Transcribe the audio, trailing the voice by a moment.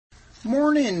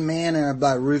Morning Manna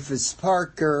by Rufus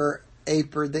Parker,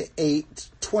 April the 8th,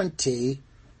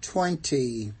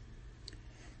 2020.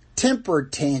 Temper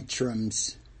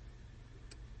tantrums.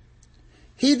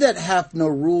 He that hath no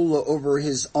rule over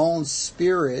his own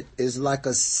spirit is like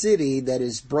a city that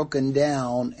is broken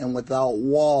down and without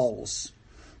walls.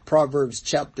 Proverbs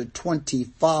chapter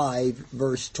 25,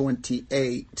 verse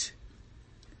 28.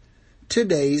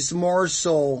 Today's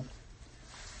morsel.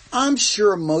 I'm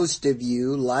sure most of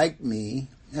you, like me,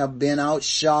 have been out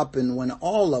shopping when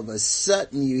all of a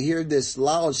sudden you hear this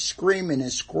loud screaming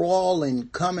and squalling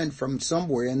coming from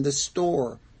somewhere in the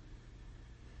store.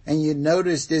 And you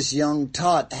notice this young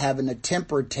tot having a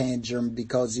temper tantrum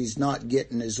because he's not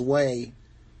getting his way.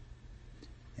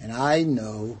 And I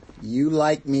know you,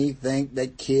 like me, think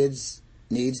that kids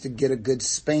needs to get a good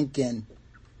spanking.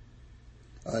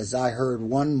 As I heard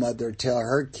one mother tell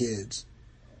her kids,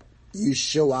 "You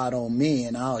show out on me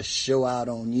and I'll show out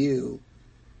on you."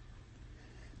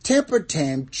 Temper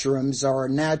tantrums are a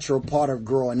natural part of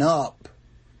growing up.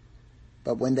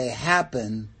 But when they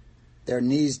happen, there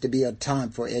needs to be a time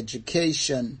for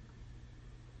education.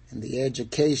 And the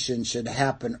education should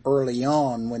happen early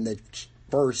on when the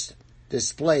first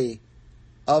display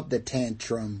of the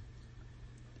tantrum.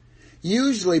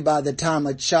 Usually by the time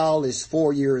a child is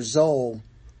 4 years old,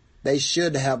 they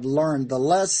should have learned the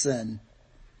lesson.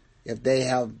 If they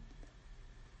are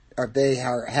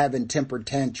having temper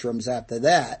tantrums after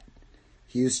that,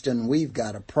 Houston, we've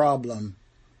got a problem.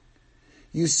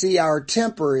 You see, our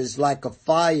temper is like a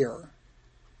fire.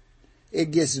 It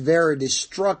gets very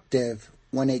destructive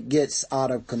when it gets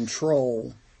out of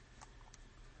control.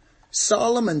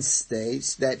 Solomon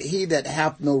states that he that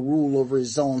hath no rule over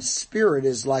his own spirit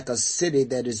is like a city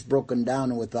that is broken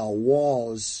down without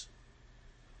walls.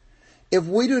 If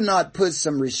we do not put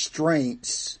some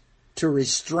restraints to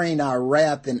restrain our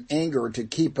wrath and anger to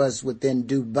keep us within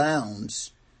due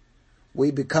bounds, we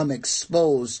become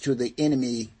exposed to the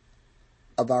enemy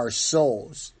of our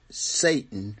souls,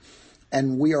 Satan,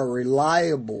 and we are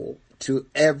liable to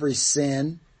every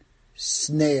sin,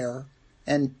 snare,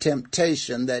 and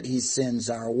temptation that he sends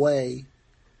our way.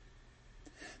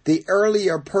 The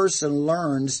earlier a person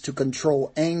learns to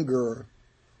control anger,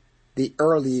 the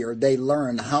earlier they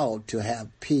learn how to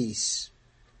have peace.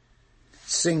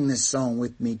 Sing this song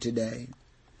with me today.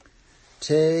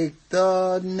 Take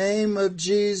the name of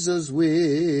Jesus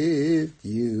with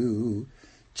you,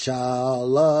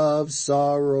 child of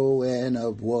sorrow and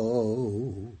of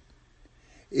woe.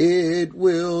 It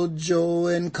will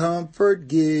joy and comfort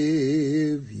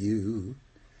give you.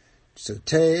 So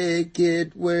take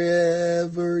it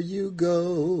wherever you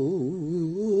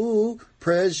go.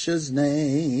 Precious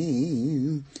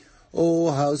name,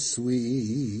 oh how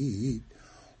sweet.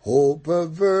 Hope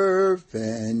of earth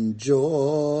and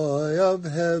joy of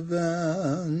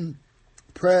heaven,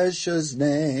 precious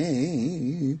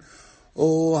name,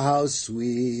 oh how sweet.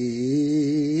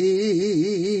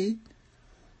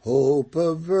 Hope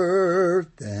of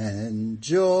earth and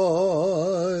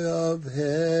joy of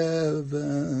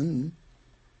heaven.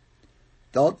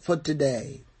 Thought for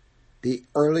today. The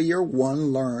earlier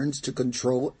one learns to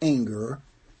control anger,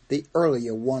 the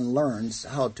earlier one learns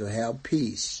how to have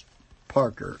peace.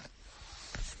 Parker.